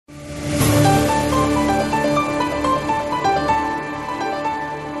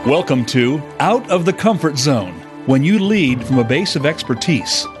Welcome to Out of the Comfort Zone. When you lead from a base of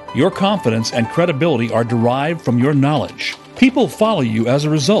expertise, your confidence and credibility are derived from your knowledge. People follow you as a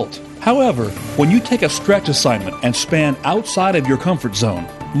result. However, when you take a stretch assignment and span outside of your comfort zone,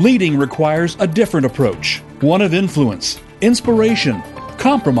 leading requires a different approach, one of influence, inspiration,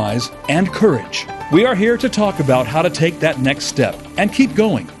 compromise, and courage. We are here to talk about how to take that next step and keep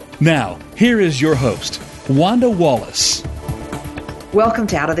going. Now, here is your host, Wanda Wallace. Welcome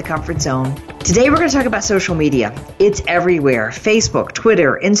to Out of the Comfort Zone. Today we're going to talk about social media. It's everywhere. Facebook,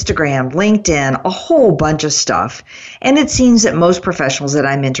 Twitter, Instagram, LinkedIn, a whole bunch of stuff. And it seems that most professionals that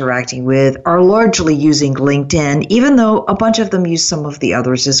I'm interacting with are largely using LinkedIn, even though a bunch of them use some of the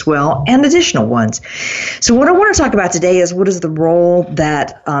others as well, and additional ones. So what I want to talk about today is what is the role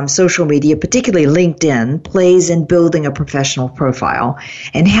that social media, particularly LinkedIn, plays in building a professional profile,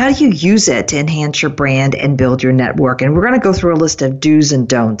 and how do you use it to enhance your brand and build your network? And we're going to go through a list of do's and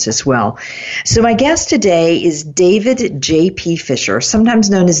don'ts as well. So my guest today is David J.P. Fisher, sometimes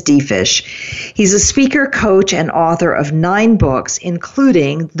known as D-Fish. He's a speaker, coach, and author of 9 books,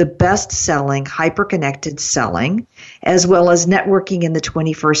 including the best-selling Hyperconnected Selling, as well as Networking in the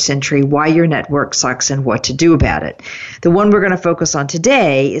 21st Century, Why Your Network Sucks and What to Do About It. The one we're going to focus on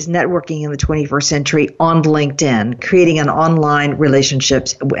today is Networking in the 21st Century on LinkedIn, creating an online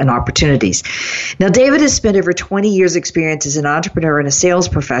relationships and opportunities. Now, David has spent over 20 years' experience as an entrepreneur and a sales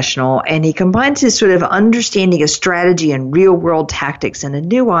professional, and he combines his sort of understanding of strategy and real-world tactics in a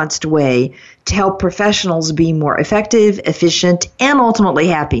nuanced way to help professionals be more effective, efficient, and ultimately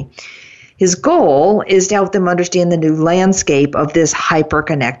happy. His goal is to help them understand the new landscape of this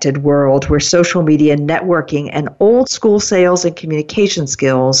hyper-connected world where social media, networking, and old-school sales and communication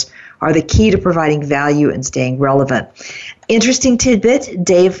skills are the key to providing value and staying relevant. Interesting tidbit,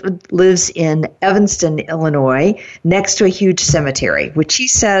 Dave lives in Evanston, Illinois, next to a huge cemetery, which he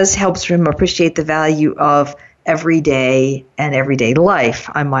says helps him appreciate the value of everyday and everyday life,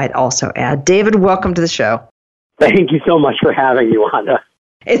 I might also add. David, welcome to the show. Thank you so much for having me, Wanda.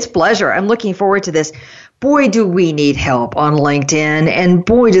 It's a pleasure. I'm looking forward to this. Boy, do we need help on LinkedIn, and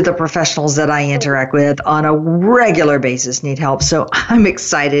boy, do the professionals that I interact with on a regular basis need help. So I'm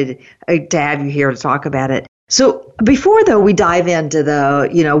excited to have you here to talk about it. So before, though, we dive into the,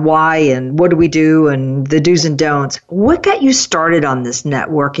 why and what do we do and the do's and don'ts, what got you started on this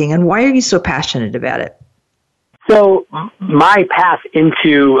networking, and why are you so passionate about it? So my path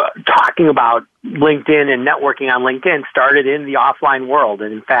into talking about LinkedIn and networking on LinkedIn started in the offline world.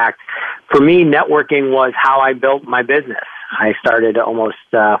 And in fact, for me, networking was how I built my business. I started almost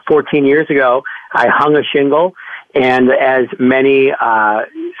 14 years ago. I hung a shingle, and as many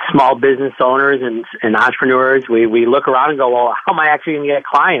small business owners and entrepreneurs, we look around and go, well, how am I actually going to get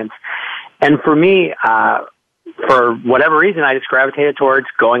clients? And for me, for whatever reason, I just gravitated towards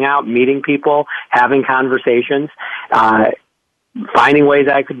going out, meeting people, having conversations, finding ways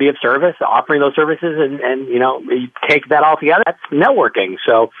I could be of service, offering those services, and you take that all together, that's networking.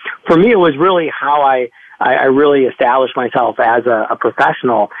 So for me, it was really how I really established myself as a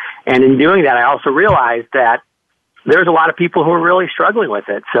professional. And in doing that, I also realized that there's a lot of people who are really struggling with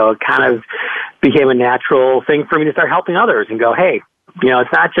it. So it kind of became a natural thing for me to start helping others and go, hey,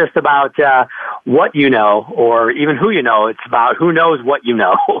 it's not just about what you know or even who you know. It's about who knows what you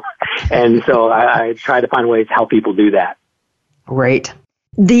know. And so I try to find ways to help people do that. Great.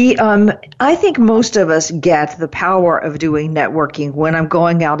 I think most of us get the power of doing networking when I'm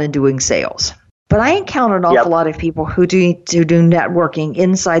going out and doing sales. But I encounter an awful lot of people who do networking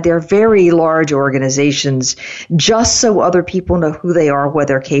inside their very large organizations just so other people know who they are, what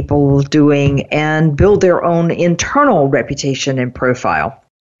they're capable of doing, and build their own internal reputation and profile.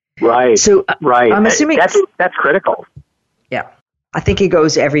 Right. So right. I'm assuming that's critical. Yeah. I think it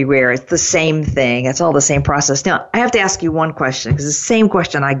goes everywhere. It's the same thing. It's all the same process. Now, I have to ask you one question, because it's the same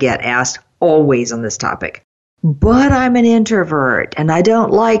question I get asked always on this topic. But I'm an introvert, and I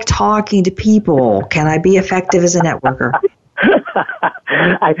don't like talking to people. Can I be effective as a networker?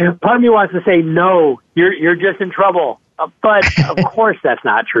 Part of me wants to say, no, you're just in trouble. But, of course, that's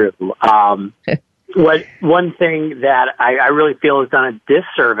not true. One thing that I really feel has done a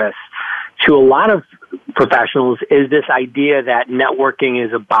disservice to a lot of professionals is this idea that networking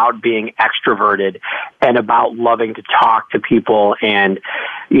is about being extroverted and about loving to talk to people and,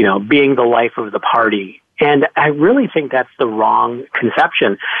 being the life of the party. And I really think that's the wrong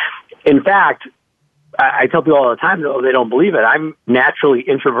conception. In fact, I tell people all the time, though they don't believe it, I'm naturally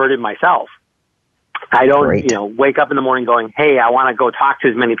introverted myself. I don't, wake up in the morning going, hey, I want to go talk to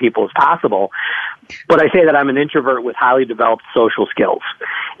as many people as possible. But I say that I'm an introvert with highly developed social skills.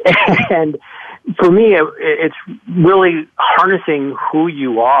 And for me, it's really harnessing who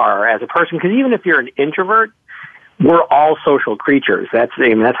you are as a person. Because even if you're an introvert, we're all social creatures. That's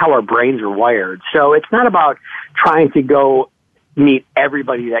how our brains are wired. So it's not about trying to go meet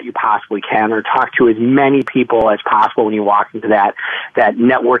everybody that you possibly can or talk to as many people as possible when you walk into that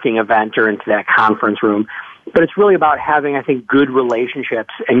networking event or into that conference room. But it's really about having, I think, good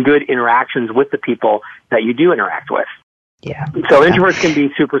relationships and good interactions with the people that you do interact with. Yeah. So introverts can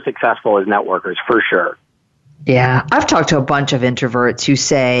be super successful as networkers, for sure. Yeah. I've talked to a bunch of introverts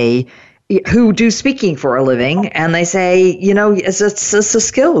who do speaking for a living, and they say, it's a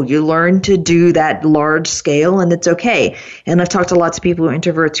skill. You learn to do that large scale, and it's okay. And I've talked to lots of people who are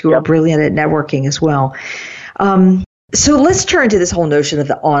introverts who are brilliant at networking as well. So let's turn to this whole notion of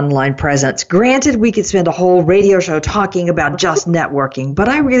the online presence. Granted, we could spend a whole radio show talking about just networking, but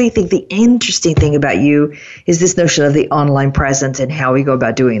I really think the interesting thing about you is this notion of the online presence and how we go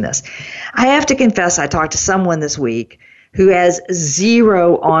about doing this. I have to confess, I talked to someone this week who has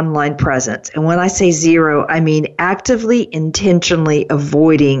zero online presence. And when I say zero, I mean actively, intentionally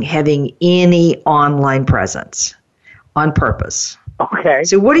avoiding having any online presence on purpose. Okay.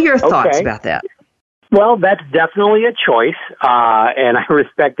 So what are your thoughts about that? Well, that's definitely a choice, and I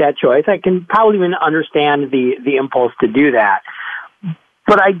respect that choice. I can probably even understand the impulse to do that.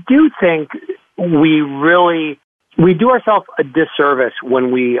 But I do think we do ourselves a disservice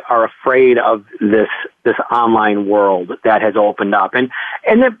when we are afraid of this online world that has opened up. And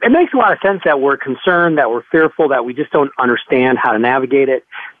it makes a lot of sense that we're concerned, that we're fearful, that we just don't understand how to navigate it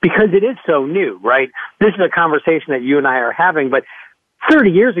because it is so new, right? This is a conversation that you and I are having, but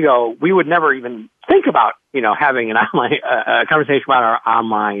 30 years ago, we would never even think about, having an online a conversation about our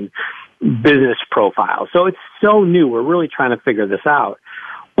online business profile. So it's so new. We're really trying to figure this out.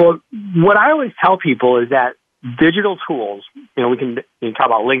 Well, what I always tell people is that digital tools, we can talk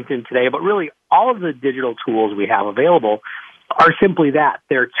about LinkedIn today, but really all of the digital tools we have available are simply that.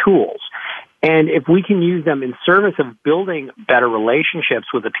 They're tools. And if we can use them in service of building better relationships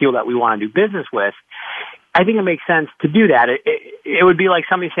with the people that we want to do business with, I think it makes sense to do that. It would be like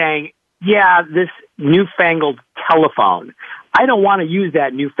somebody saying, yeah, this newfangled telephone, I don't want to use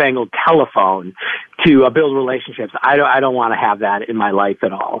that newfangled telephone to build relationships. I don't want to have that in my life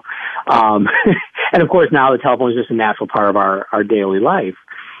at all. And of course, now the telephone is just a natural part of our daily life.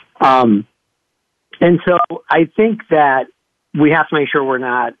 And so I think that we have to make sure we're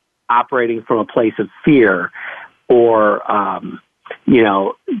not operating from a place of fear or,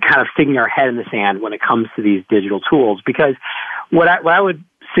 kind of sticking our head in the sand when it comes to these digital tools. Because what I would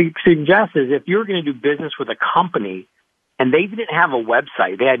suggest is if you're going to do business with a company and they didn't have a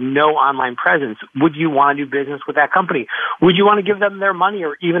website, they had no online presence, would you want to do business with that company? Would you want to give them their money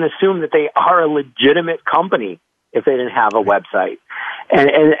or even assume that they are a legitimate company if they didn't have a website? And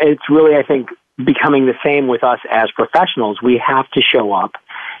it's really, I think, becoming the same with us as professionals. We have to show up.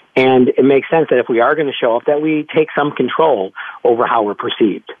 And it makes sense that if we are going to show up, that we take some control over how we're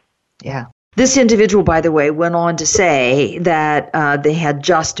perceived. Yeah. This individual, by the way, went on to say that they had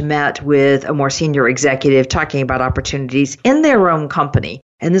just met with a more senior executive talking about opportunities in their own company.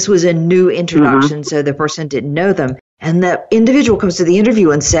 And this was a new introduction, so the person didn't know them. And the individual comes to the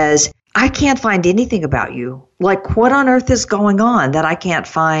interview and says, I can't find anything about you. Like, what on earth is going on that I can't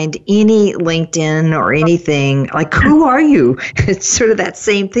find any LinkedIn or anything? Like, who are you? It's sort of that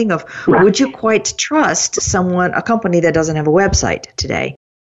same thing of, would you quite trust a company that doesn't have a website today?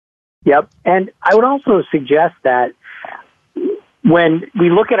 Yep. And I would also suggest that when we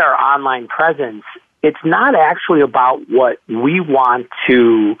look at our online presence, it's not actually about what we want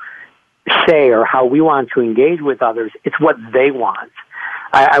to say or how we want to engage with others. It's what they want.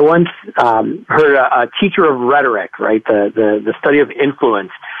 I once heard a teacher of rhetoric, right, the study of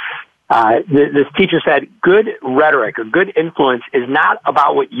influence. This teacher said, good rhetoric or good influence is not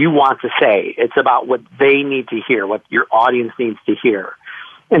about what you want to say. It's about what they need to hear, what your audience needs to hear.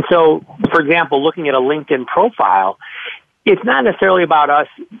 And so, for example, looking at a LinkedIn profile, it's not necessarily about us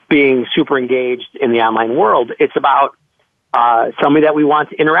being super engaged in the online world. It's about somebody that we want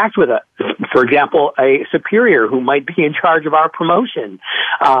to interact with. For example, a superior who might be in charge of our promotion.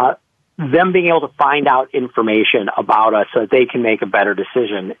 Them being able to find out information about us so that they can make a better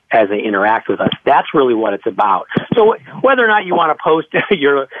decision as they interact with us. That's really what it's about. So whether or not you want to post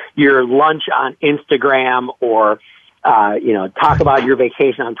your lunch on Instagram or talk about your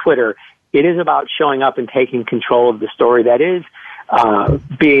vacation on Twitter, it is about showing up and taking control of the story that is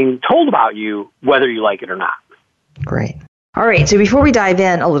being told about you, whether you like it or not. Great. All right, so before we dive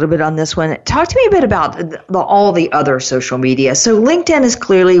in a little bit on this one, talk to me a bit about all the other social media. So LinkedIn is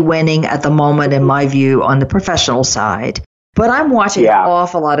clearly winning at the moment, in my view, on the professional side. But I'm watching an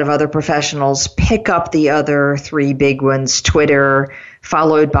awful lot of other professionals pick up the other three big ones, Twitter,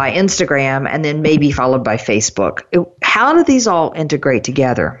 followed by Instagram, and then maybe followed by Facebook. How do these all integrate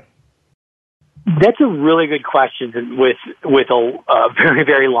together? That's a really good question with a very,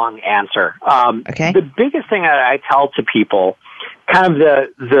 very long answer. Okay. The biggest thing that I tell to people, kind of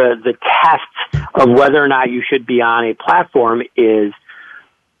the test of whether or not you should be on a platform is,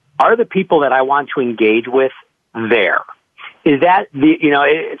 are the people that I want to engage with there? Is that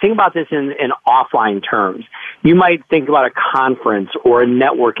think about this in offline terms. You might think about a conference or a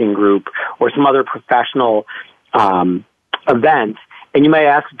networking group or some other professional event, and you might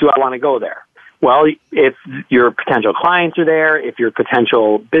ask, do I want to go there? Well, if your potential clients are there, if your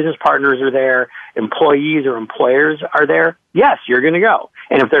potential business partners are there, employees or employers are there, yes, you're going to go.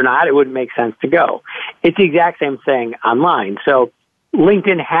 And if they're not, it wouldn't make sense to go. It's the exact same thing online. So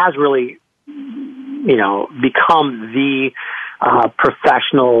LinkedIn has really, become the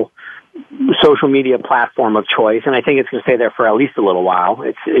professional social media platform of choice, and I think it's going to stay there for at least a little while.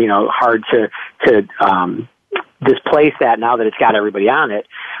 It's hard to displace that now that it's got everybody on it.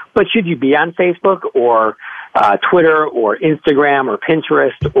 But should you be on Facebook or Twitter or Instagram or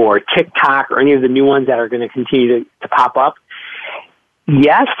Pinterest or TikTok or any of the new ones that are going to continue to pop up?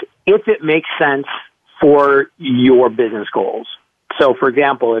 Yes, if it makes sense for your business goals. So, for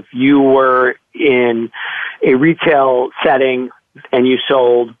example, if you were in a retail setting and you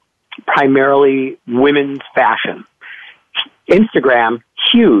sold primarily women's fashion, Instagram,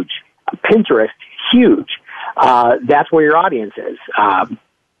 huge. Pinterest, huge. That's where your audience is.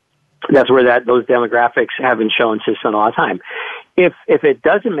 That's where those demographics have been shown to spend a lot of time. If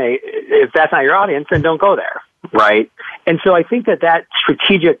that's not your audience, then don't go there, right? And so I think that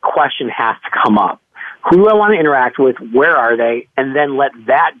strategic question has to come up. Who do I want to interact with? Where are they? And then let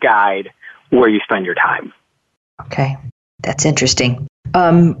that guide where you spend your time. Okay, that's interesting.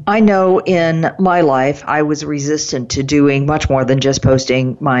 I know in my life I was resistant to doing much more than just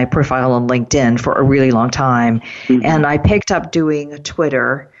posting my profile on LinkedIn for a really long time. Mm-hmm. And I picked up doing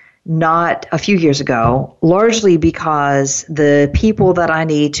Twitter not a few years ago, largely because the people that I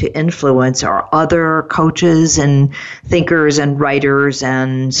need to influence are other coaches and thinkers and writers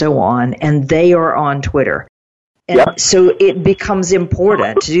and so on, and they are on Twitter. And so it becomes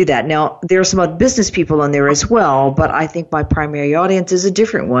important to do that. Now, there are some other business people on there as well, but I think my primary audience is a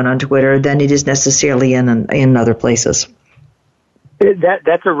different one on Twitter than it is necessarily in other places.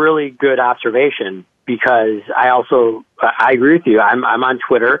 That's a really good observation, because I agree with you. I'm on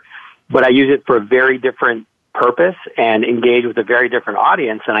Twitter, but I use it for a very different purpose and engage with a very different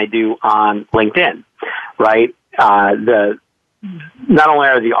audience than I do on LinkedIn, right? Not only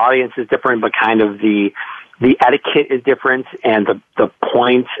are the audiences different, but kind of the etiquette is different, and the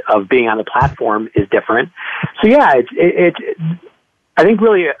point of being on the platform is different. So yeah, it's I think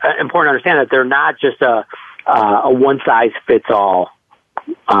really important to understand that they're not just a one size fits all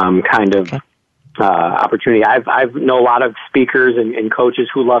kind of opportunity. I've know a lot of speakers and coaches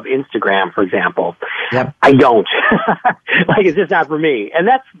who love Instagram, for example. Yep. I don't. It's just not for me. And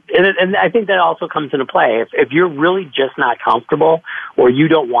I think that also comes into play. If you're really just not comfortable, or you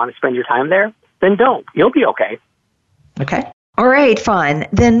don't want to spend your time there, then don't. You'll be okay. Okay. All right, fine.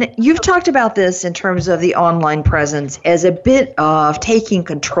 Then you've talked about this in terms of the online presence as a bit of taking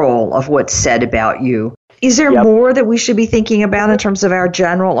control of what's said about you. Is there more that we should be thinking about in terms of our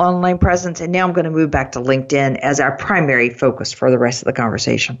general online presence? And now I'm going to move back to LinkedIn as our primary focus for the rest of the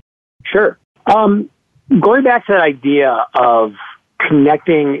conversation. Sure. Going back to that idea of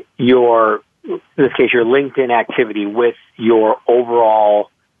connecting in this case, your LinkedIn activity with your overall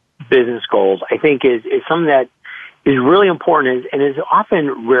business goals, I think is something that is really important and is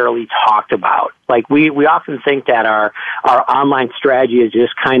often rarely talked about. Like we often think that our online strategy is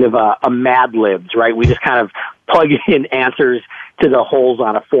just kind of a Mad Libs, right? We just kind of plug in answers to the holes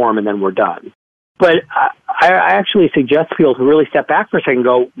on a form and then we're done. But I actually suggest people to really step back for a second and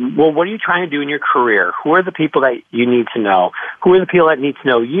go, well, what are you trying to do in your career? Who are the people that you need to know? Who are the people that need to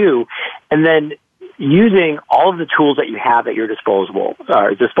know you? And then using all of the tools that you have at your disposal,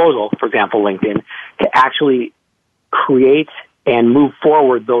 for example, LinkedIn, to actually create and move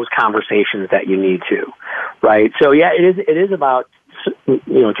forward those conversations that you need to, right? So yeah, it is about,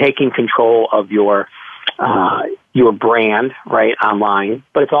 taking control of your brand, right, online,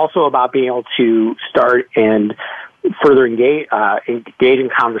 but it's also about being able to start and further engage in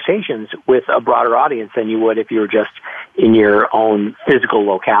conversations with a broader audience than you would if you were just in your own physical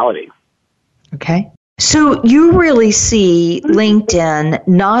locality. Okay. So you really see LinkedIn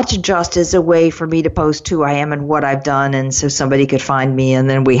not just as a way for me to post who I am and what I've done, and so somebody could find me and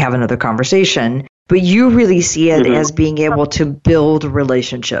then we have another conversation, but you really see it as being able to build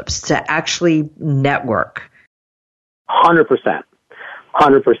relationships, to actually network. 100%.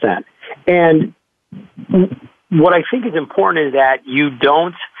 And what I think is important is that you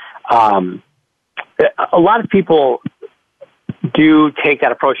don't, a lot of people do take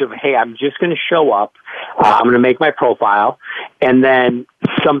that approach of, hey, I'm just going to show up, I'm going to make my profile, and then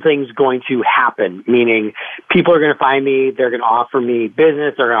something's going to happen, meaning people are going to find me, they're going to offer me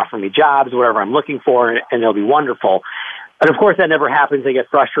business, they're going to offer me jobs, whatever I'm looking for, and they'll be wonderful. And of course, that never happens. They get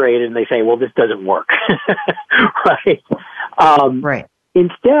frustrated and they say, well, this doesn't work. Right? Right.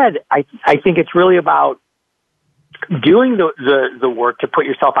 Instead, I think it's really about doing the work to put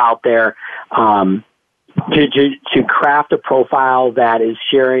yourself out there, to craft a profile that is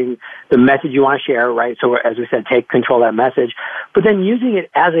sharing the message you want to share, right? So as we said, take control of that message, but then using it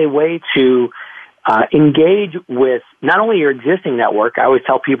as a way to engage with not only your existing network. I always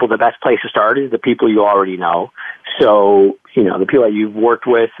tell people the best place to start is the people you already know. So, the people that you've worked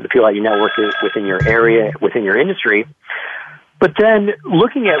with, the people that you network with within your area, within your industry, but then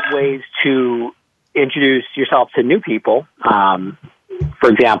looking at ways to introduce yourself to new people. For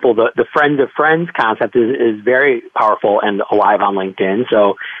example, the friends of friends concept is very powerful and alive on LinkedIn.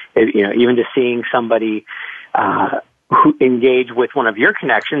 So, even just seeing somebody who engage with one of your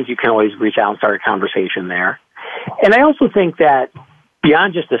connections, you can always reach out and start a conversation there. And I also think that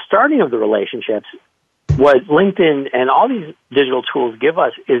beyond just the starting of the relationships, what LinkedIn and all these digital tools give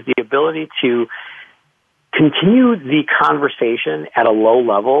us is the ability to continue the conversation at a low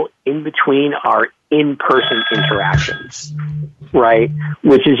level in between our in-person interactions, right?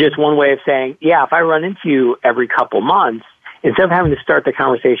 Which is just one way of saying, yeah, if I run into you every couple months, instead of having to start the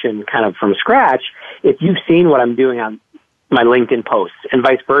conversation kind of from scratch, if you've seen what I'm doing on my LinkedIn posts and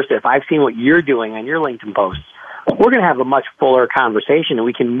vice versa, if I've seen what you're doing on your LinkedIn posts, we're going to have a much fuller conversation and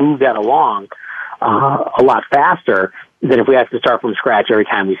we can move that along a lot faster than if we have to start from scratch every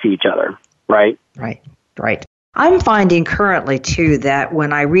time we see each other, right? Right. I'm finding currently, too, that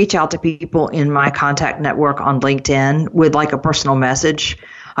when I reach out to people in my contact network on LinkedIn with like a personal message,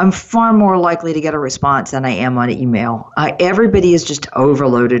 I'm far more likely to get a response than I am on email. Everybody is just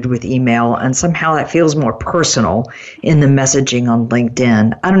overloaded with email, and somehow that feels more personal in the messaging on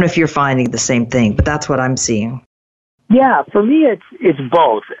LinkedIn. I don't know if you're finding the same thing, but that's what I'm seeing. Yeah, for me, it's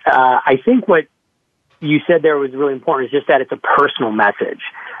both. I think what you said there was really important is just that it's a personal message.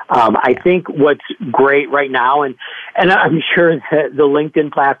 I think what's great right now, and I'm sure that the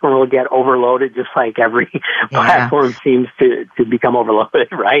LinkedIn platform will get overloaded just like every platform seems to become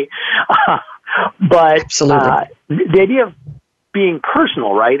overloaded, right? But absolutely. The idea of being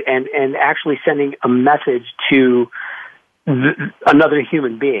personal, right, and actually sending a message to another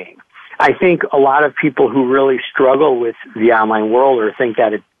human being. I think a lot of people who really struggle with the online world or think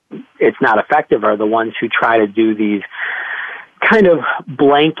that it's not effective are the ones who try to do these kind of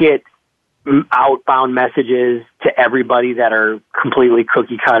blanket outbound messages to everybody that are completely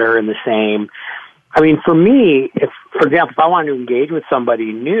cookie cutter and the same. I mean, for me, for example, if I wanted to engage with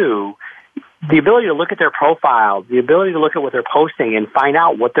somebody new, the ability to look at their profile, the ability to look at what they're posting and find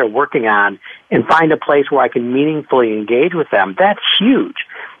out what they're working on and find a place where I can meaningfully engage with them, that's huge.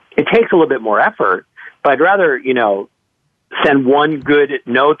 It takes a little bit more effort, but I'd rather, send one good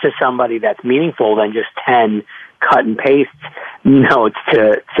note to somebody that's meaningful than just 10 cut and paste notes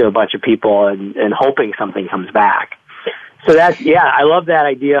to a bunch of people and hoping something comes back. So I love that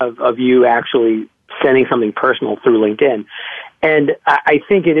idea of you actually sending something personal through LinkedIn. And I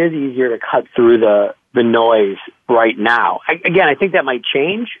think it is easier to cut through the noise right now. I think that might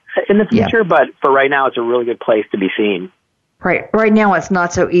change in the future, but for right now, it's a really good place to be seen. Right now, it's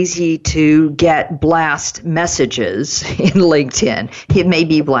not so easy to get blast messages in LinkedIn. It may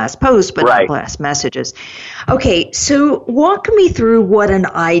be blast posts, but not blast messages. Okay, so walk me through what an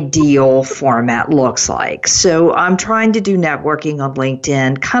ideal format looks like. So I'm trying to do networking on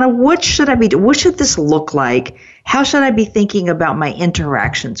LinkedIn. Kind of what should I be doing? What should this look like? How should I be thinking about my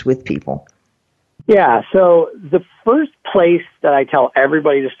interactions with people? Yeah, so the first place that I tell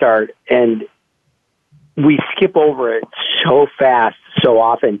everybody to start, and we skip over it so fast, so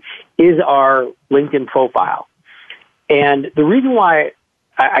often, is our LinkedIn profile. And the reason why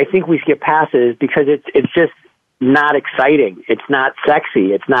I think we skip past it is because it's just not exciting. It's not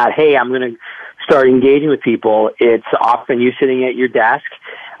sexy. It's not, hey, I'm going to start engaging with people. It's often you sitting at your desk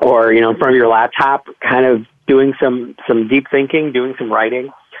or, in front of your laptop, kind of doing some deep thinking, doing some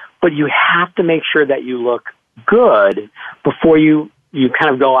writing. But you have to make sure that you look good before you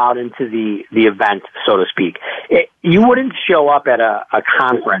kind of go out into the event, so to speak. You wouldn't show up at a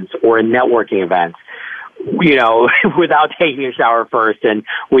conference or a networking event without taking a shower first and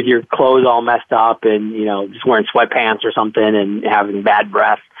with your clothes all messed up and, just wearing sweatpants or something and having bad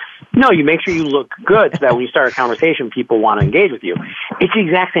breath. No, you make sure you look good so that when you start a conversation, people want to engage with you. It's the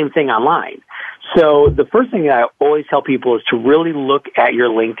exact same thing online. So the first thing that I always tell people is to really look at your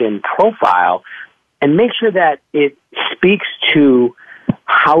LinkedIn profile and make sure that it speaks to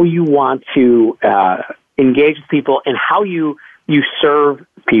how you want to engage with people and how you serve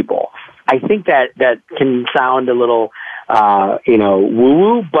people. I think that can sound a little,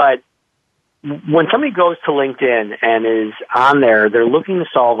 woo-woo, but when somebody goes to LinkedIn and is on there, they're looking to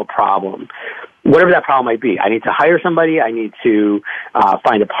solve a problem, whatever that problem might be. I need to hire somebody. I need to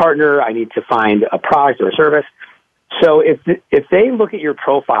find a partner. I need to find a product or a service. So if they look at your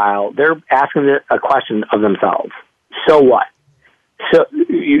profile, they're asking a question of themselves. So what? So,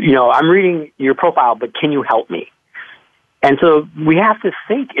 I'm reading your profile, but can you help me? And so we have to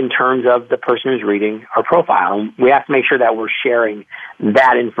think in terms of the person who's reading our profile. We have to make sure that we're sharing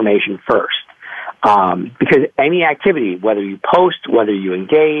that information first. Because any activity, whether you post, whether you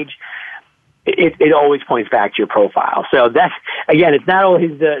engage, it always points back to your profile. So that's, again, it's not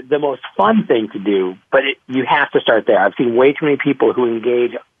always the most fun thing to do, but you have to start there. I've seen way too many people who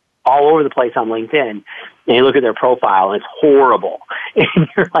engage all over the place on LinkedIn, and you look at their profile, and it's horrible. And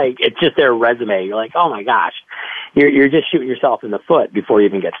you're like, it's just their resume. You're like, oh my gosh, you're just shooting yourself in the foot before you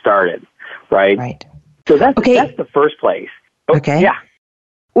even get started, right? Right. So that's the first place. Okay. Yeah.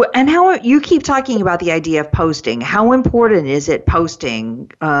 Well, and how you keep talking about the idea of posting. How important is it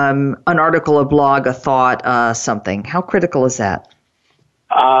posting an article, a blog, a thought, something? How critical is that?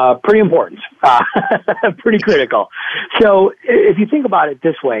 Pretty important. Pretty critical. So if you think about it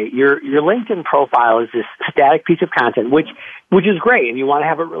this way, your LinkedIn profile is this static piece of content, which is great, and you want to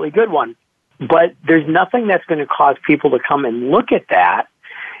have a really good one. But there's nothing that's going to cause people to come and look at that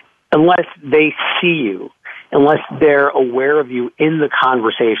unless they see you, unless they're aware of you in the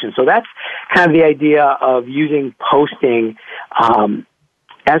conversation. So that's kind of the idea of using posting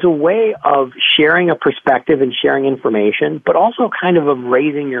as a way of sharing a perspective and sharing information, but also kind of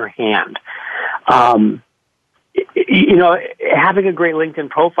raising your hand. Having a great LinkedIn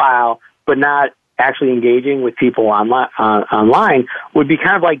profile, but not actually engaging with people online would be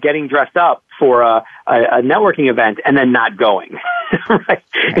kind of like getting dressed up for a networking event and then not going. Right?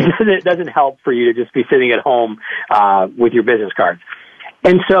 It doesn't help for you to just be sitting at home with your business cards.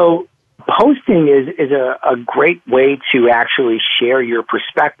 And so posting is a great way to actually share your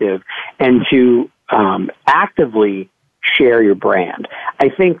perspective and to actively share your brand. I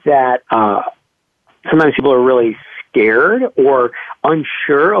think that sometimes people are really scared or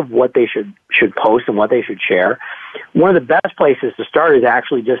unsure of what they should post and what they should share. One of the best places to start is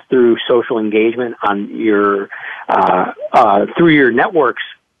actually just through social engagement on your through your network's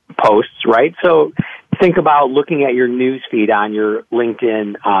posts, right? So think about looking at your news feed on your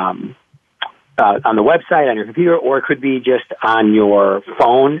LinkedIn on the website, on your computer, or it could be just on your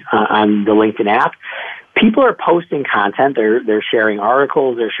phone on the LinkedIn app. People are posting content. They're sharing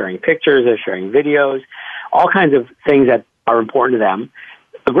articles. They're sharing pictures. They're sharing videos. All kinds of things that are important to them.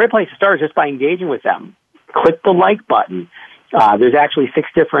 A great place to start is just by engaging with them. Click the like button. There's actually 6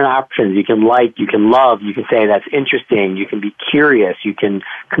 different options. You can like, you can love, you can say that's interesting, you can be curious, you can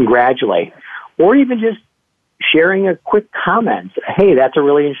congratulate, or even just sharing a quick comment. Hey, that's a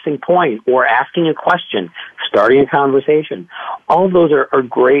really interesting point, or asking a question, starting a conversation. All of those are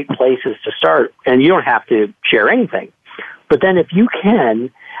great places to start, and you don't have to share anything. But then if you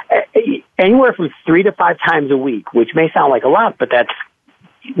can, anywhere from 3 to 5 times a week, which may sound like a lot, but that's,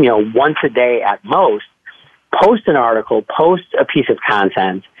 once a day at most, post an article, post a piece of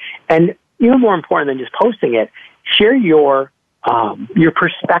content, and even more important than just posting it, share your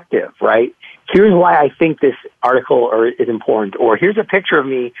perspective, right? Here's why I think this article is important, or here's a picture of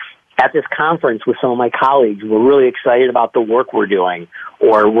me at this conference with some of my colleagues. We're really excited about the work we're doing,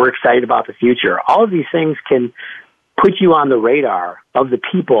 or we're excited about the future. All of these things can put you on the radar of the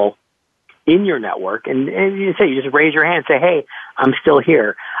people in your network, and you just raise your hand and say, hey, I'm still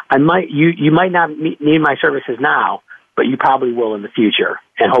here. You might not need my services now, but you probably will in the future,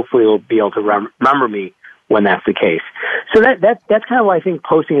 and hopefully you'll be able to remember me when that's the case. So that's kind of why I think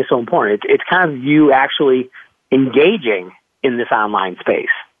posting is so important. It's kind of you actually engaging in this online space.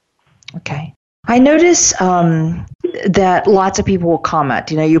 Okay. I notice that lots of people will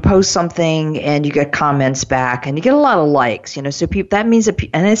comment. You post something and you get comments back, and you get a lot of likes. So that means that,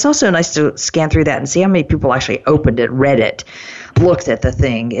 and it's also nice to scan through that and see how many people actually opened it, read it, looked at the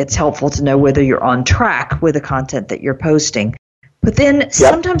thing. It's helpful to know whether you're on track with the content that you're posting. But then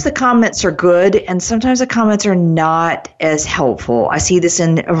sometimes the comments are good and sometimes the comments are not as helpful. I see this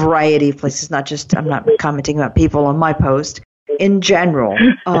in a variety of places, I'm not commenting about people on my post, in general.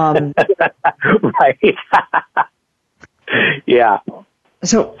 Right. Yeah.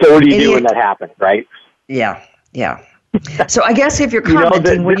 So what do you do when that happens, right? Yeah. So I guess if you're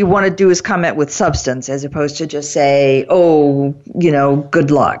commenting, what you want to do is comment with substance as opposed to just say, good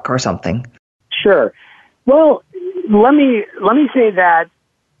luck or something. Sure. Well, let me say that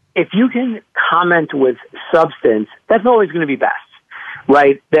if you can comment with substance, that's always going to be best,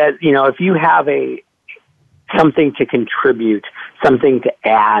 right? That, if you have something to contribute, something to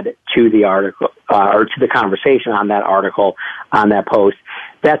add to the article or to the conversation on that article, on that post,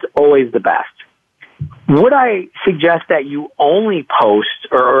 that's always the best. Would I suggest that you only post,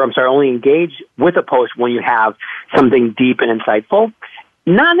 only engage with a post when you have something deep and insightful?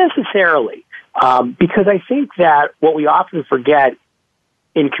 Not necessarily, because I think that what we often forget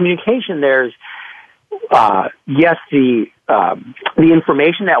in communication, there's the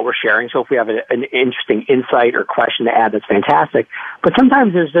information that we're sharing. So if we have an interesting insight or question to add, that's fantastic. But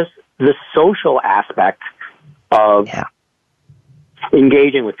sometimes there's just the social aspect of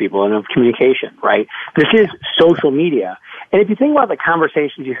engaging with people and of communication, right? This is social media. And if you think about the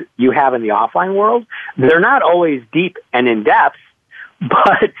conversations you have in the offline world, they're not always deep and in-depth,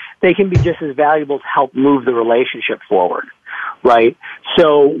 but they can be just as valuable to help move the relationship forward, right?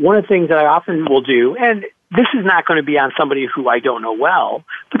 So one of the things that I often will do, and this is not going to be on somebody who I don't know well,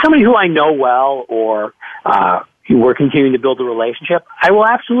 but somebody who I know well or we're continuing to build a relationship, I will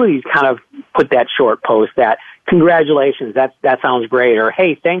absolutely kind of put that short post that, congratulations, that sounds great, or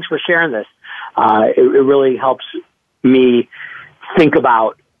hey, thanks for sharing this. It really helps me think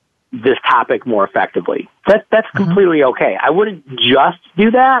about this topic more effectively. That's completely okay. I wouldn't just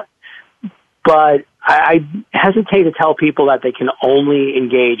do that, but I hesitate to tell people that they can only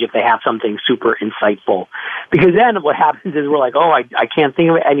engage if they have something super insightful. Because then what happens is we're like, I can't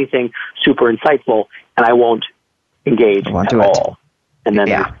think of anything super insightful, and I won't engage at all. And then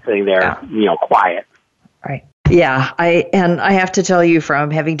they're sitting there, quiet. Right. Yeah, I have to tell you,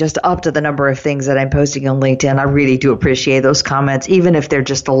 from having just upped the number of things that I'm posting on LinkedIn, I really do appreciate those comments, even if they're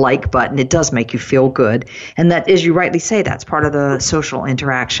just a like button. It does make you feel good. And that, as you rightly say, that's part of the social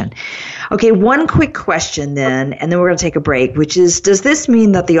interaction. Okay, one quick question then, and then we're going to take a break, which is, does this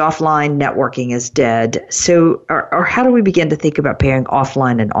mean that the offline networking is dead? So, or how do we begin to think about pairing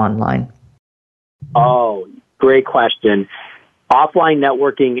offline and online? Oh, great question. Offline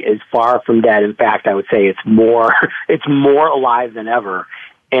networking is far from dead. In fact, I would say it's more alive than ever.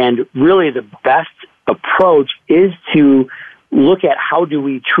 And really the best approach is to look at how do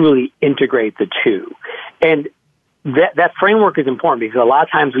we truly integrate the two. And that framework is important because a lot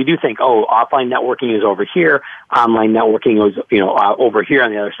of times we do think, offline networking is over here, online networking is, over here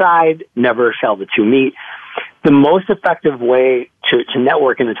on the other side, never shall the two meet. The most effective way to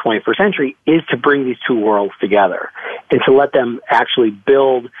network in the 21st century is to bring these two worlds together and to let them actually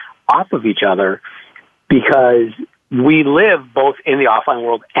build off of each other, because we live both in the offline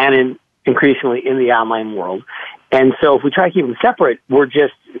world and increasingly in the online world. And so if we try to keep them separate, we're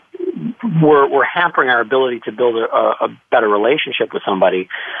hampering our ability to build a better relationship with somebody.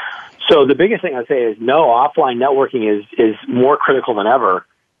 So the biggest thing I'd say is no, offline networking is more critical than ever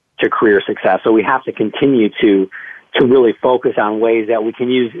to career success. So we have to continue to really focus on ways that we can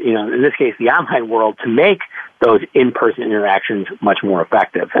use, in this case, the online world to make those in-person interactions much more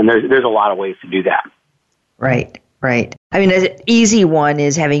effective. And there's a lot of ways to do that. Right. I mean, an easy one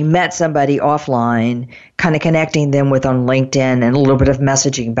is having met somebody offline, kind of connecting them with on LinkedIn, and a little bit of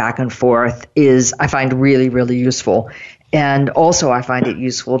messaging back and forth is, I find, really, really useful. And also I find it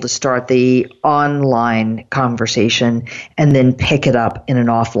useful to start the online conversation and then pick it up in an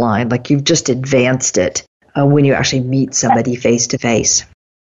offline, like you've just advanced it when you actually meet somebody face to face.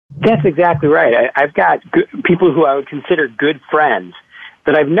 That's exactly right. I've got people who I would consider good friends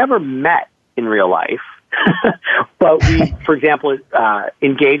that I've never met in real life. But we, for example,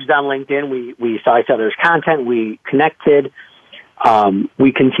 engaged on LinkedIn. We saw each other's content. We connected.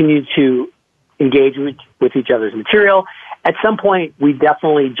 We continued to engage with each other's material. At some point, we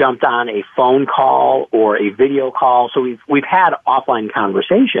definitely jumped on a phone call or a video call. So we've had offline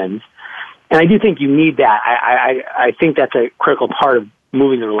conversations, and I do think you need that. I think that's a critical part of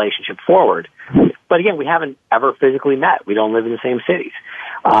moving the relationship forward. But again, we haven't ever physically met. We don't live in the same cities.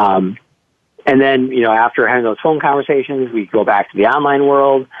 And then, after having those phone conversations, we go back to the online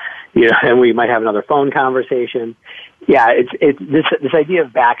world, and we might have another phone conversation. Yeah, this idea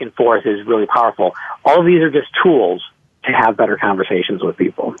of back and forth is really powerful. All of these are just tools to have better conversations with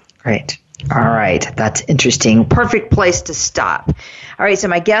people. Right. All right, that's interesting. Perfect place to stop. All right, so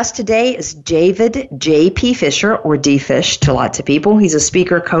my guest today is David J.P. Fisher, or D-Fish to lots of people. He's a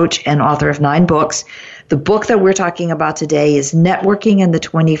speaker, coach, and author of 9 books. The book that we're talking about today is Networking in the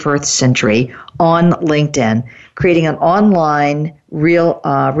 21st Century on LinkedIn, creating an online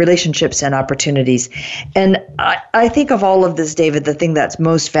relationships and opportunities. And I think of all of this, David, the thing that's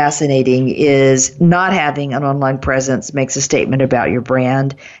most fascinating is not having an online presence makes a statement about your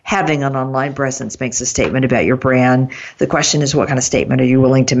brand. Having an online presence makes a statement about your brand. The question is, what kind of statement are you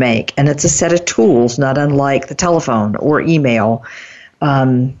willing to make? And it's a set of tools, not unlike the telephone or email,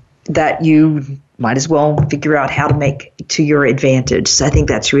 that you might as well figure out how to make to your advantage. So I think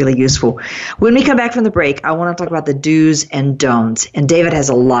that's really useful. When we come back from the break, I want to talk about the do's and don'ts. And David has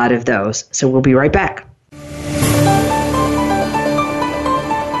a lot of those. So we'll be right back.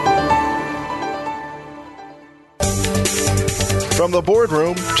 From the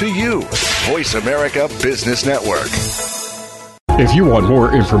boardroom to you, Voice America Business Network. If you want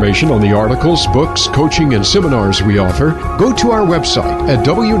more information on the articles, books, coaching, and seminars we offer, go to our website at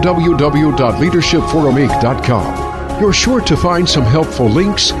www.leadershipforuminc.com. You're sure to find some helpful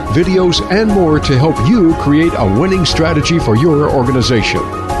links, videos, and more to help you create a winning strategy for your organization.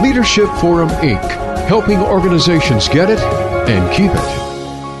 Leadership Forum, Inc., helping organizations get it and keep it.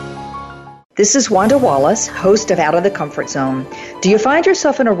 This is Wanda Wallace, host of Out of the Comfort Zone. Do you find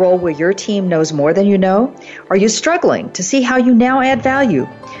yourself in a role where your team knows more than you know? Are you struggling to see how you now add value?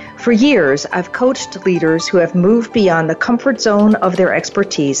 For years, I've coached leaders who have moved beyond the comfort zone of their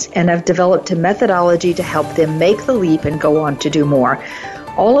expertise and have developed a methodology to help them make the leap and go on to do more.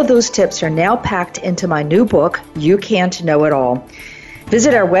 All of those tips are now packed into my new book, You Can't Know It All.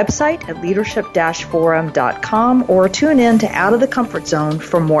 Visit our website at leadership-forum.com or tune in to Out of the Comfort Zone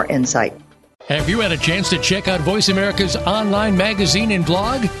for more insight. Have you had a chance to check out Voice America's online magazine and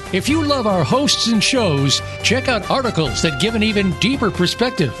blog? If you love our hosts and shows, check out articles that give an even deeper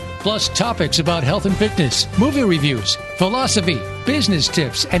perspective, plus topics about health and fitness, movie reviews, philosophy, business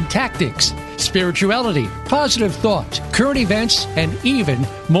tips and tactics, spirituality, positive thought, current events, and even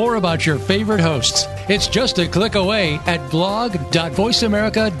more about your favorite hosts. It's just a click away at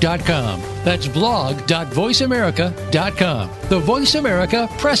blog.voiceamerica.com. That's blog.voiceamerica.com. The Voice America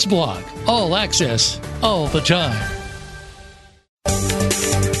Press Blog. All access, all the time.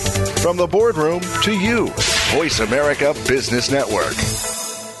 From the boardroom to you, Voice America Business Network.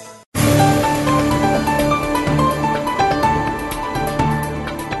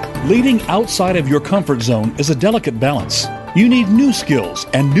 Leading outside of your comfort zone is a delicate balance. You need new skills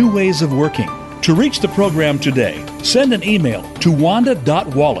and new ways of working. To reach the program today, send an email to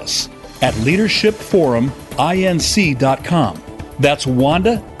wanda.wallace@leadershipforuminc.com. That's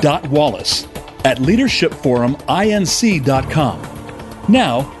wanda.wallace@leadershipforuminc.com.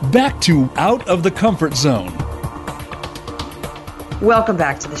 Now, back to Out of the Comfort Zone. Welcome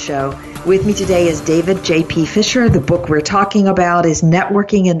back to the show. With me today is David J.P. Fisher. The book we're talking about is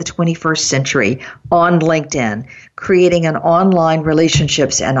Networking in the 21st Century on LinkedIn, creating an online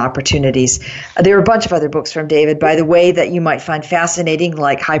relationships and opportunities. There are a bunch of other books from David, by the way, that you might find fascinating,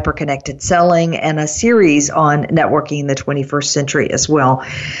 like Hyperconnected Selling and a series on networking in the 21st century as well.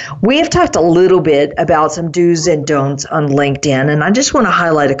 We have talked a little bit about some do's and don'ts on LinkedIn, and I just want to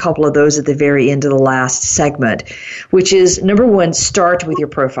highlight a couple of those at the very end of the last segment, which is, number one, start with your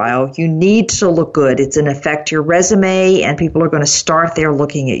profile. You need to look good. It's in effect your resume, and people are going to start there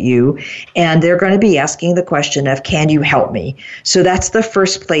looking at you, and they're going to be asking the question of, can you help me? So that's the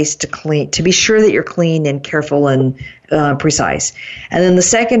first place to be sure that you're clean and careful and precise. And then the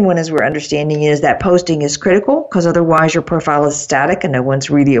second one, as we're understanding, is that posting is critical, because otherwise your profile is static and no one's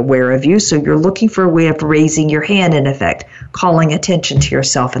really aware of you. So you're looking for a way of raising your hand, in effect, calling attention to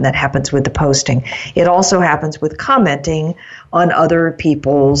yourself, and that happens with the posting. It also happens with commenting on other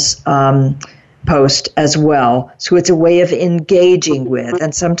people's post as well. So it's a way of engaging with,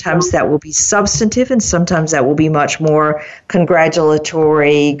 and sometimes that will be substantive and sometimes that will be much more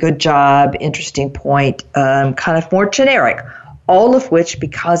congratulatory, good job, interesting point, kind of more generic. All of which,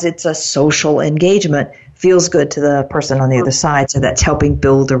 because it's a social engagement, feels good to the person on the other side. So that's helping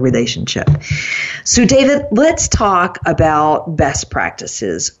build a relationship. So David, let's talk about best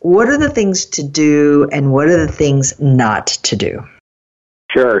practices. What are the things to do and what are the things not to do?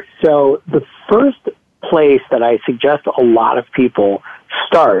 Sure. So the first place that I suggest a lot of people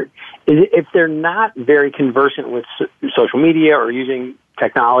start is if they're not very conversant with social media or using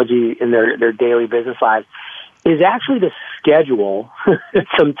technology in their daily business lives, is actually to schedule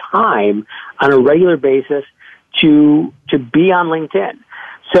some time on a regular basis to be on LinkedIn.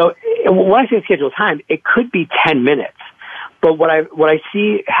 So when I say schedule time, it could be 10 minutes. But what I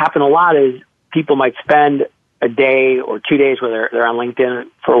see happen a lot is people might spend a day or 2 days where they're on LinkedIn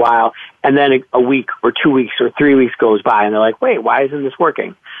for a while, and then a week or 2 weeks or 3 weeks goes by, and they're like, wait, why isn't this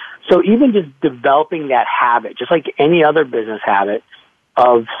working? So even just developing that habit, just like any other business habit,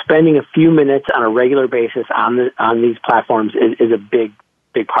 of spending a few minutes on a regular basis on these platforms is a big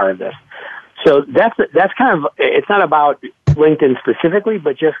part of this. So that's kind of, it's not about LinkedIn specifically,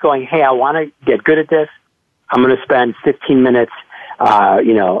 but just going, hey, I want to get good at this. I'm going to spend 15 minutes,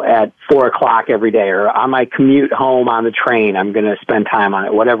 at 4 o'clock every day, or on my commute home on the train, I'm going to spend time on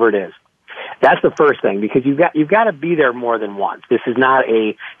it, whatever it is. That's the first thing, because you've got to be there more than once. This is not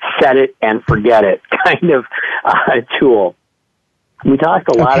a set it and forget it kind of tool. We talked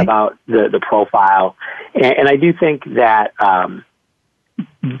a lot about the profile, and I do think that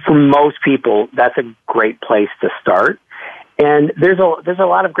for most people, that's a great place to start. And there's a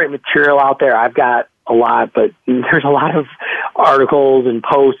lot of great material out there. I've got a lot, but there's a lot of articles and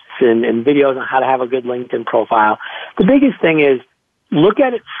posts and videos on how to have a good LinkedIn profile. The biggest thing is look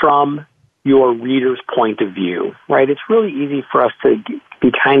at it from your reader's point of view, right? It's really easy for us to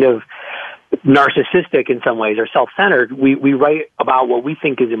be kind of narcissistic in some ways or self-centered. We write about what we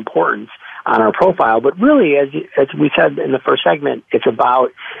think is important on our profile, but really, as we said in the first segment, it's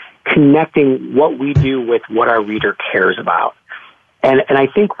about connecting what we do with what our reader cares about. And I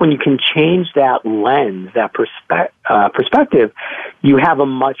think when you can change that lens, that perspective, you have a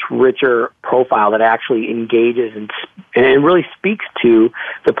much richer profile that actually engages and really speaks to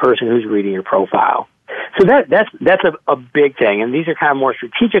the person who's reading your profile. So that's a big thing, and these are kind of more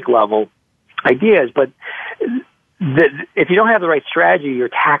strategic level ideas, but if you don't have the right strategy, your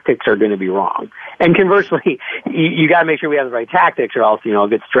tactics are going to be wrong. And conversely, you got to make sure we have the right tactics, or else, a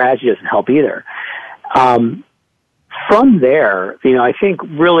good strategy doesn't help either. From there, I think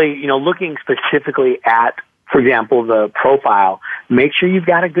really, looking specifically at, for example, the profile, make sure you've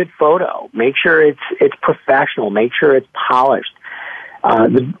got a good photo. Make sure it's professional. Make sure it's polished.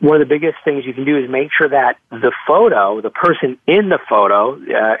 One of the biggest things you can do is make sure that the photo, the person in the photo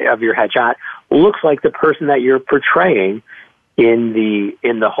of your headshot, looks like the person that you're portraying in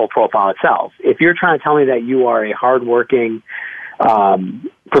the whole profile itself. If you're trying to tell me that you are a hardworking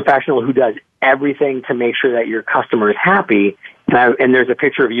professional who does everything to make sure that your customer is happy, and there's a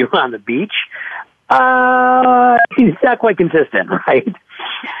picture of you on the beach, it's not quite consistent, right?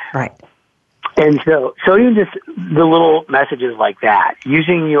 Right. And so even just the little messages like that,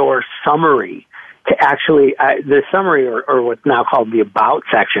 using your summary to actually, the summary or what's now called the about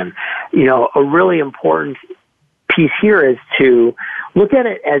section, a really important piece here is to look at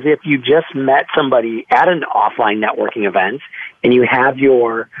it as if you just met somebody at an offline networking event and you have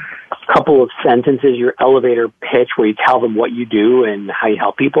your couple of sentences, your elevator pitch where you tell them what you do and how you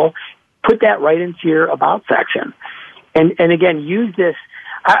help people. Put that right into your about section. And again, use this.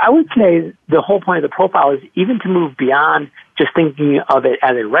 I would say the whole point of the profile is even to move beyond just thinking of it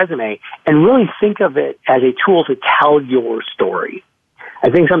as a resume and really think of it as a tool to tell your story. I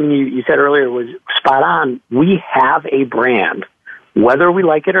think something you said earlier was spot on. We have a brand, whether we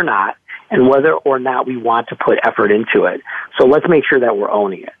like it or not, and whether or not we want to put effort into it. So let's make sure that we're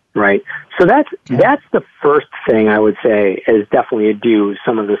owning it, right? So that's the first thing I would say is definitely do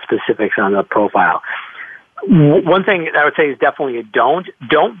some of the specifics on the profile. One thing I would say is definitely a don't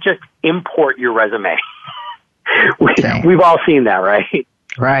just import your resume. We've all seen that, right?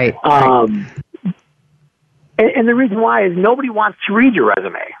 Right. And the reason why is nobody wants to read your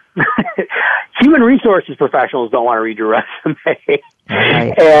resume. Human resources professionals don't want to read your resume.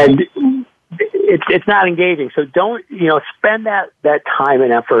 Right. And it's not engaging. So don't, spend that time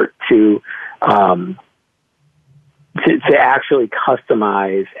and effort to actually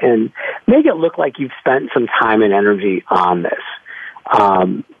customize and make it look like you've spent some time and energy on this.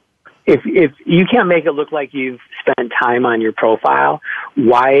 If you can't make it look like you've spent time on your profile,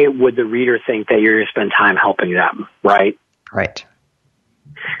 why would the reader think that you're going to spend time helping them, right? Right.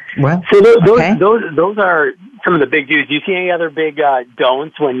 Well, so those are some of the big do's. Do you see any other big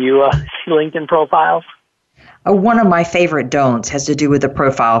don'ts when you see LinkedIn profiles? One of my favorite don'ts has to do with the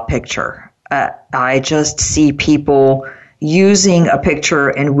profile picture. I just see people using a picture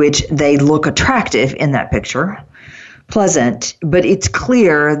in which they look attractive in that picture, pleasant, but it's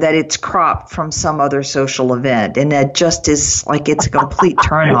clear that it's cropped from some other social event, and that just is like it's a complete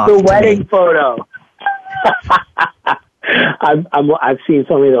turnoff. The wedding photo. I've seen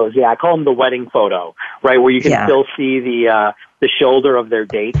so many of those. Yeah, I call them the wedding photo, right, where you can still see the shoulder of their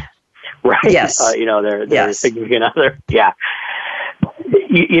date, right? Yes. Their significant other. Yeah.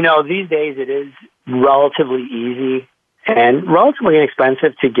 These days it is relatively easy and relatively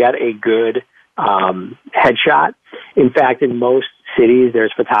inexpensive to get a good headshot. In fact, in most cities,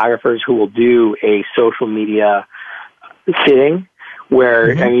 there's photographers who will do a social media sitting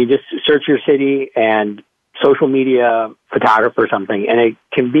where, I mean, you just search your city and social media photographer or something, and it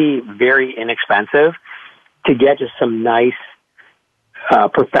can be very inexpensive to get just some nice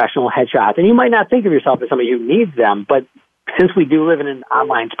professional headshots. And you might not think of yourself as somebody who needs them, but since we do live in an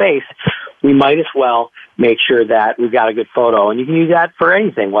online space, we might as well make sure that we've got a good photo. And you can use that for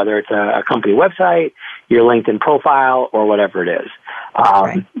anything, whether it's a company website, your LinkedIn profile, or whatever it is.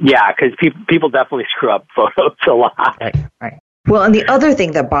 Right. Yeah, because people definitely screw up photos a lot. Right. Well, and the other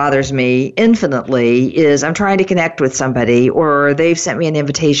thing that bothers me infinitely is I'm trying to connect with somebody or they've sent me an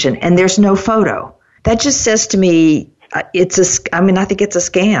invitation and there's no photo. That just says to me, I think it's a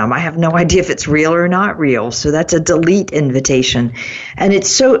scam. I have no idea if it's real or not real. So that's a delete invitation. And it's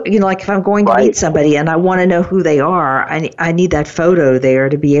so, like if I'm going to meet somebody and I want to know who they are, I need that photo there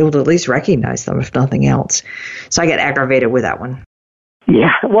to be able to at least recognize them, if nothing else. So I get aggravated with that one.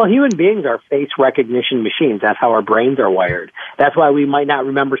 Yeah, well, human beings are face recognition machines. That's how our brains are wired. That's why we might not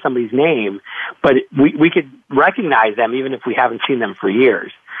remember somebody's name, but we could recognize them even if we haven't seen them for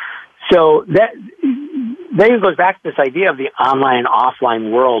years. So that then it goes back to this idea of the online and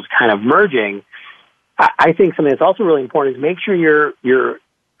offline world kind of merging. I think something that's also really important is make sure your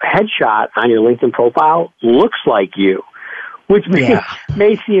headshot on your LinkedIn profile looks like you, which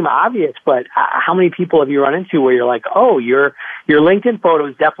may seem obvious, but how many people have you run into where you're like, oh, your LinkedIn photo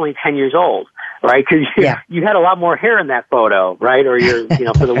is definitely 10 years old, right? Because you had a lot more hair in that photo, right? Or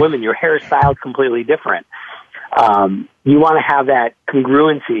for the women, your hairstyle is completely different. You want to have that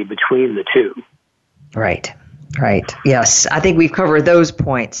congruency between the two. Right. Yes, I think we've covered those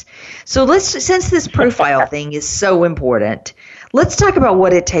points. So since this profile thing is so important, let's talk about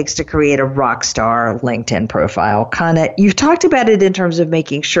what it takes to create a rock star LinkedIn profile. You've talked about it in terms of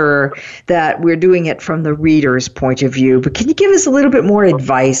making sure that we're doing it from the reader's point of view, but can you give us a little bit more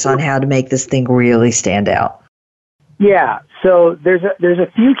advice on how to make this thing really stand out? Yeah, so there's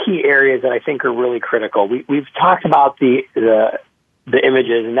a few key areas that I think are really critical. We've talked about the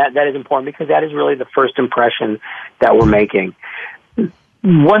images, and that is important because that is really the first impression that we're making.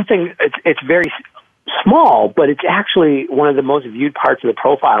 One thing, it's very small, but it's actually one of the most viewed parts of the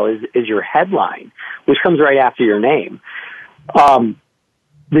profile is your headline, which comes right after your name.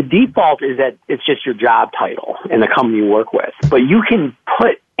 The default is that it's just your job title and the company you work with, but you can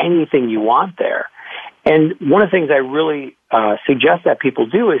put anything you want there. And one of the things I really suggest that people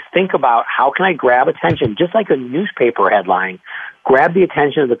do is think about how can I grab attention, just like a newspaper headline, grab the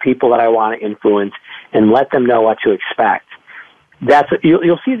attention of the people that I want to influence and let them know what to expect.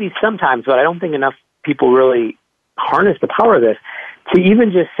 You'll see these sometimes, but I don't think enough people really harness the power of this to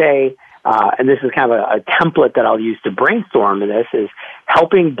even just say, and this is kind of a template that I'll use to brainstorm in this, is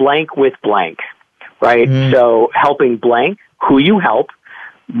helping blank with blank, right? Mm. So helping blank, who you help,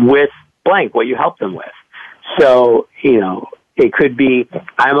 with blank, what you help them with. So, it could be,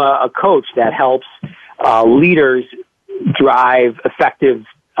 I'm a coach that helps leaders drive effective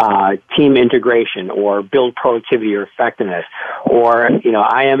team integration or build productivity or effectiveness. Or,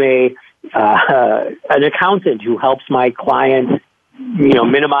 I am an accountant who helps my clients,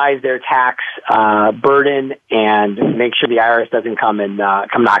 minimize their tax burden and make sure the IRS doesn't come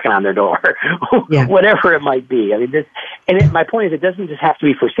knocking on their door, whatever it might be. I mean, my point is, it doesn't just have to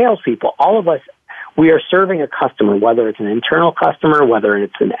be for salespeople. All of us, we are serving a customer, whether it's an internal customer, whether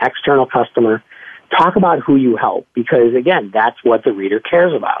it's an external customer. Talk about who you help, because again, that's what the reader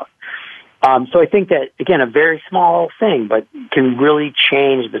cares about. So I think that, again, a very small thing, but can really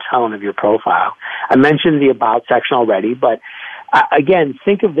change the tone of your profile. I mentioned the About section already, but again,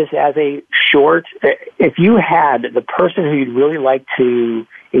 think of this as a short, if you had the person who you'd really like to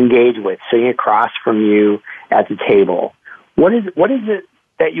engage with sitting across from you at the table, what is it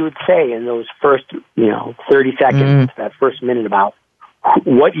that you would say in those first, 30 seconds, that first minute about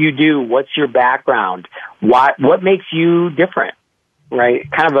what you do, what's your background, what makes you different,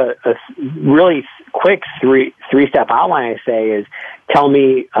 right? Kind of a really quick three-step outline I say is tell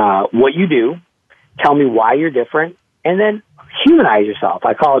me what you do, tell me why you're different, and then humanize yourself.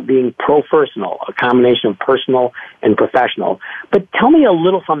 I call it being pro-personal, a combination of personal and professional. But tell me a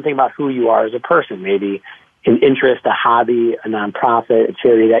little something about who you are as a person, maybe an interest, a hobby, a nonprofit, a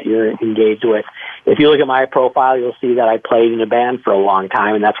charity that you're engaged with. If you look at my profile, you'll see that I played in a band for a long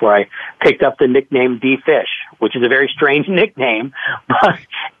time, and that's where I picked up the nickname D-Fish, which is a very strange nickname, but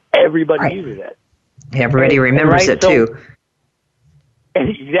everybody uses it. Everybody remembers it, too.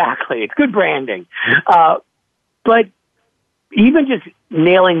 Exactly. It's good branding. But even just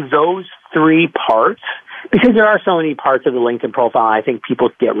nailing those three parts because there are so many parts of the LinkedIn profile, I think people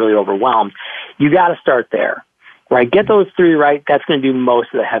get really overwhelmed. You got to start there, right? Get those 3 right. That's going to do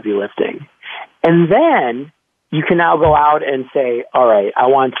most of the heavy lifting. And then you can now go out and say, all right, I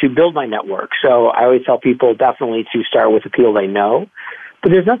want to build my network. So I always tell people definitely to start with the people they know.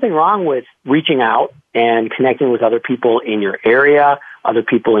 But there's nothing wrong with reaching out and connecting with other people in your area, other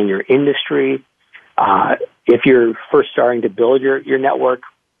people in your industry. If you're first starting to build your network,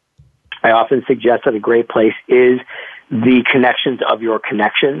 I often suggest that a great place is the connections of your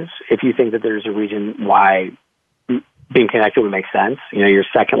connections. If you think that there's a reason why being connected would make sense, your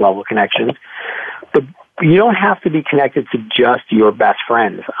second level connections. But you don't have to be connected to just your best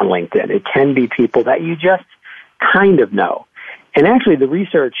friends on LinkedIn. It can be people that you just kind of know. And actually, the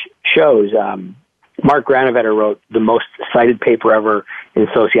research shows, Mark Granovetter wrote the most cited paper ever in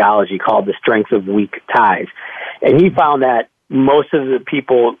sociology called The Strength of Weak Ties. And he found that most of the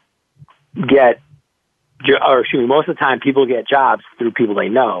time people get jobs through people they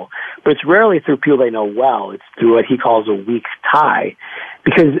know, but it's rarely through people they know well. It's through what he calls a weak tie,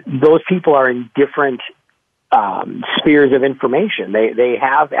 because those people are in different spheres of information. They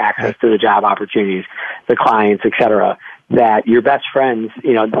have access to the job opportunities, the clients, et cetera, that your best friends,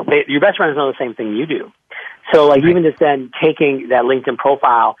 your best friends know the same thing you do. So like even just then taking that LinkedIn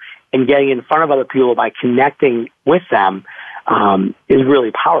profile and getting in front of other people by connecting with them is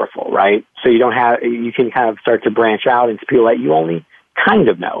really powerful, right? So you can kind of start to branch out into people that you only kind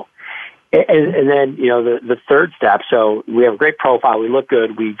of know. And then, the third step, so we have a great profile, we look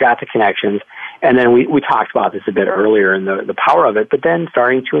good, we got the connections, and then we talked about this a bit earlier and the power of it, but then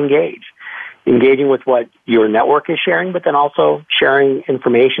starting to engaging with what your network is sharing, but then also sharing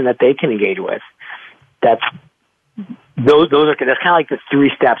information that they can engage with. That's kind of like the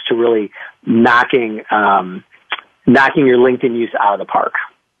 3 steps to really knocking your LinkedIn use out of the park.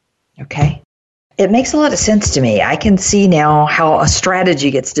 Okay. It makes a lot of sense to me. I can see now how a strategy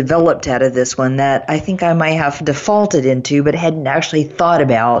gets developed out of this one that I think I might have defaulted into, but hadn't actually thought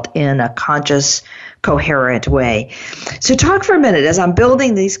about in a conscious, coherent way. So talk for a minute as I'm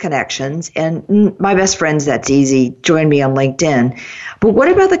building these connections, and my best friends, that's easy, join me on LinkedIn. But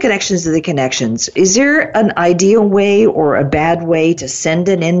what about the connections of the connections? Is there an ideal way or a bad way to send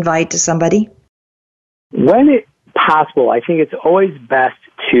an invite to somebody? When it's possible, I think it's always best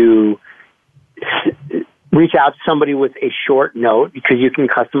to reach out to somebody with a short note, because you can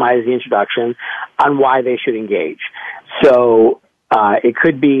customize the introduction on why they should engage. So it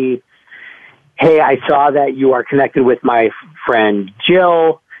could be, hey, I saw that you are connected with my friend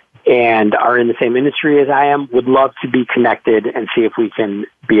Jill and are in the same industry as I am. Would love to be connected and see if we can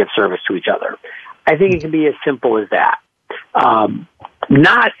be of service to each other. I think it can be as simple as that.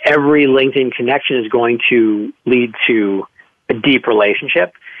 Not every LinkedIn connection is going to lead to a deep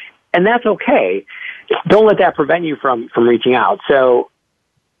relationship, and that's okay. Don't let that prevent you from reaching out. So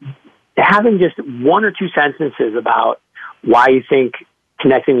having just 1 or 2 sentences about why you think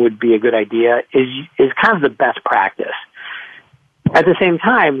connecting would be a good idea is kind of the best practice. At the same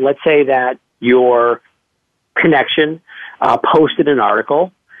time, let's say that your connection posted an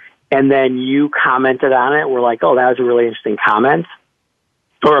article, and then you commented on it. We're like, oh, that was a really interesting comment.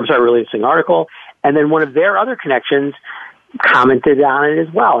 Really interesting article. And then one of their other connections commented on it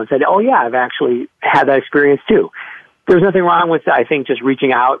as well and said, oh, yeah, I've actually had that experience too. There's nothing wrong with, I think, just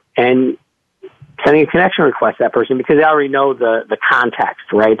reaching out and sending a connection request to that person, because they already know the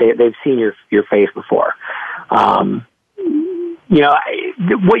context, right? They've seen your face before. What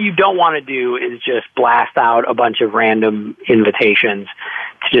you don't want to do is just blast out a bunch of random invitations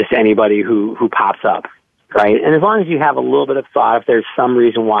to just anybody who pops up, right? And as long as you have a little bit of thought, if there's some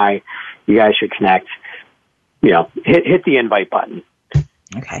reason why you guys should connect, hit the invite button.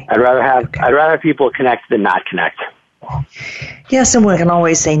 Okay. I'd rather have people connect than not connect. Yeah, someone can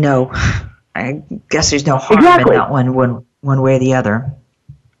always say no. I guess there's no harm Exactly. in that one way or the other.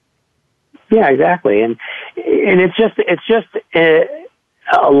 Yeah, exactly. And it's just a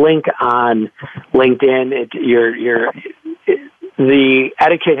link on LinkedIn. The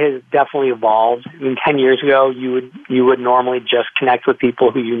etiquette has definitely evolved. 10 years ago, you would normally just connect with people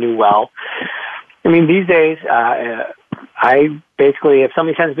who you knew well. These days, I basically, if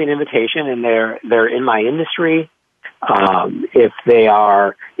somebody sends me an invitation and they're in my industry, if they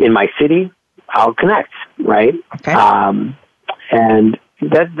are in my city, I'll connect, right? Okay. And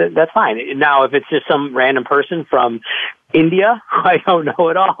that's fine. Now, if it's just some random person from India who I don't know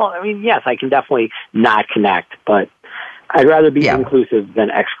at all, yes, I can definitely not connect, but I'd rather be inclusive than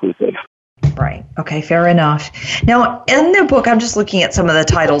exclusive. Right. Okay, fair enough. Now, in the book, I'm just looking at some of the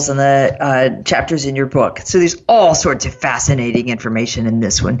titles and the chapters in your book. So there's all sorts of fascinating information in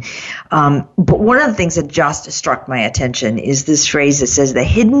this one. But one of the things that just struck my attention is this phrase that says the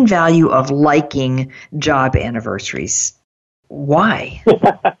hidden value of liking job anniversaries. Why?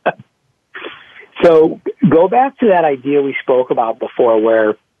 So go back to that idea we spoke about before,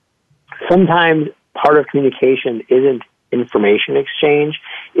 where sometimes part of communication isn't information exchange.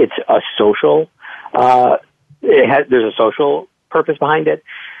 It's a social, there's a social purpose behind it.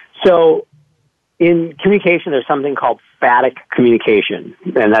 So in communication, there's something called phatic communication,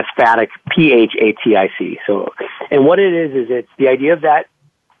 and that's phatic, P-H-A-T-I-C. So, and what it is it's the idea of that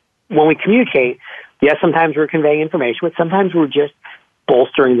when we communicate, yes, sometimes we're conveying information, but sometimes we're just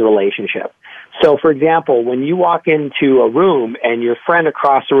bolstering the relationship. So, for example, when you walk into a room and your friend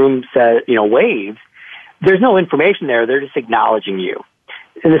across the room says, waves, there's no information there. They're just acknowledging you.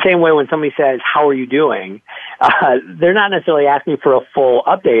 In the same way, when somebody says, how are you doing? They're not necessarily asking for a full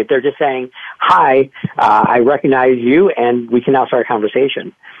update. They're just saying, hi, I recognize you, and we can now start a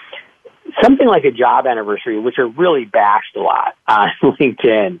conversation. Something like a job anniversary, which are really bashed a lot on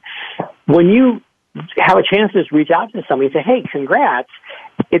LinkedIn, when you have a chance to just reach out to somebody and say, hey, congrats,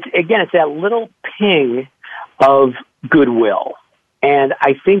 it's that little ping of goodwill. And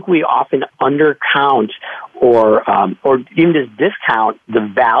I think we often undercount or even just discount the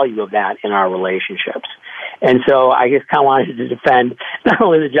value of that in our relationships. And so I just kind of wanted to defend not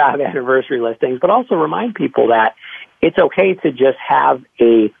only the job anniversary listings, but also remind people that it's okay to just have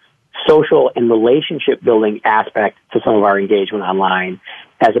a social and relationship building aspect to some of our engagement online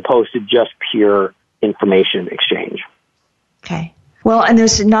as opposed to just pure information exchange. Okay. Well, and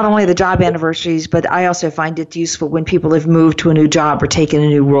there's not only the job anniversaries, but I also find it useful when people have moved to a new job or taken a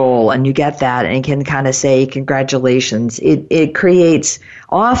new role, and you get that and can kind of say congratulations. It creates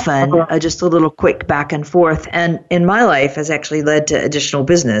often just a little quick back and forth, and in my life has actually led to additional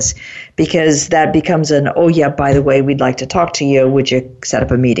business because that becomes an, oh yeah, by the way, we'd like to talk to you. Would you set up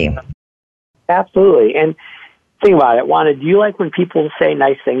a meeting? Absolutely. And think about it, Wanda, do you like when people say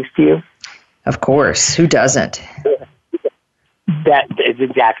nice things to you? Of course. Who doesn't? That is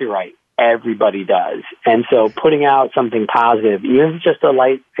exactly right. Everybody does. And so putting out something positive, even if it's just a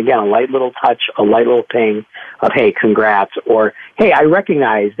light little touch, a light little ping of, hey, congrats, or, hey, I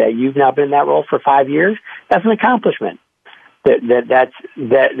recognize that you've now been in that role for 5 years. That's an accomplishment.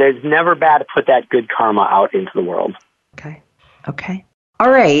 There's never bad to put that good karma out into the world. Okay. All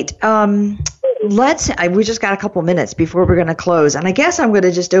right. We just got a couple minutes before we're going to close. And I guess I'm going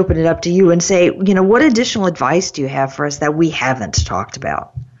to just open it up to you and say, what additional advice do you have for us that we haven't talked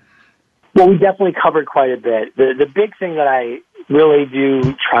about? Well, we definitely covered quite a bit. The big thing that I really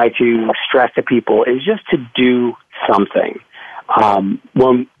do try to stress to people is just to do something.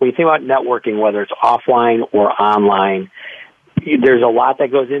 When you think about networking, whether it's offline or online, there's a lot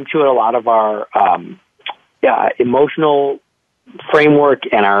that goes into it. A lot of our emotional framework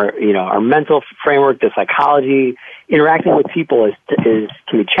and our mental framework, the psychology, interacting with people can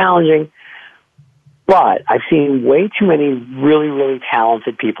be challenging. But I've seen way too many really, really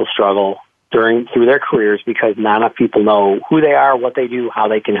talented people struggle through their careers because not enough people know who they are, what they do, how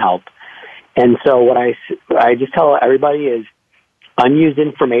they can help. And so what I just tell everybody is unused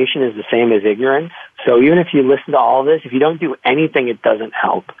information is the same as ignorance. So even if you listen to all of this, if you don't do anything, it doesn't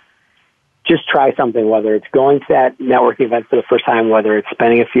help. Just try something, whether it's going to that networking event for the first time, whether it's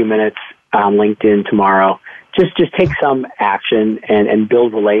spending a few minutes on LinkedIn tomorrow. Just take some action and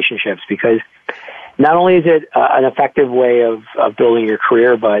build relationships, because not only is it an effective way of building your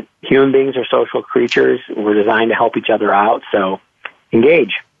career, but human beings are social creatures. We're designed to help each other out, so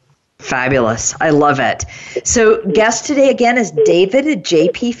engage. Fabulous. I love it. So guest today again is David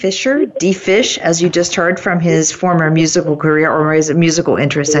J.P. Fisher, D-Fish, as you just heard from his former musical career, or his musical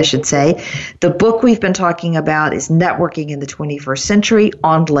interest, I should say. The book we've been talking about is Networking in the 21st Century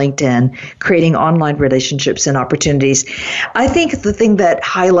on LinkedIn, Creating Online Relationships and Opportunities. I think the thing that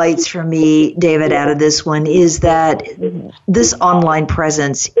highlights for me, David, out of this one is that this online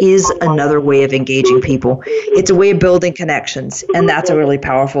presence is another way of engaging people. It's a way of building connections, and that's a really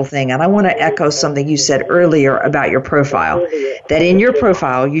powerful thing. And I want to echo something you said earlier about your profile, that in your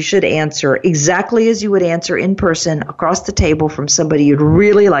profile you should answer exactly as you would answer in person across the table from somebody you'd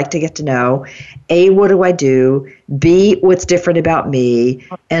really like to get to know. A, what do I do? B, what's different about me?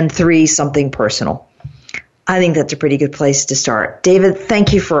 And 3, something personal. I think that's a pretty good place to start. David,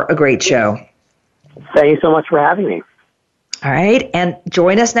 thank you for a great show. Thank you so much for having me. All right. And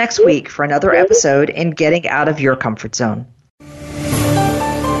join us next week for another episode in Getting Out of Your Comfort Zone.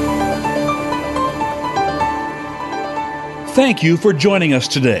 Thank you for joining us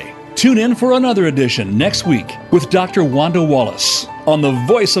today. Tune in for another edition next week with Dr. Wanda Wallace on the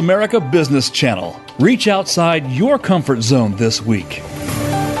Voice America Business Channel. Reach outside your comfort zone this week.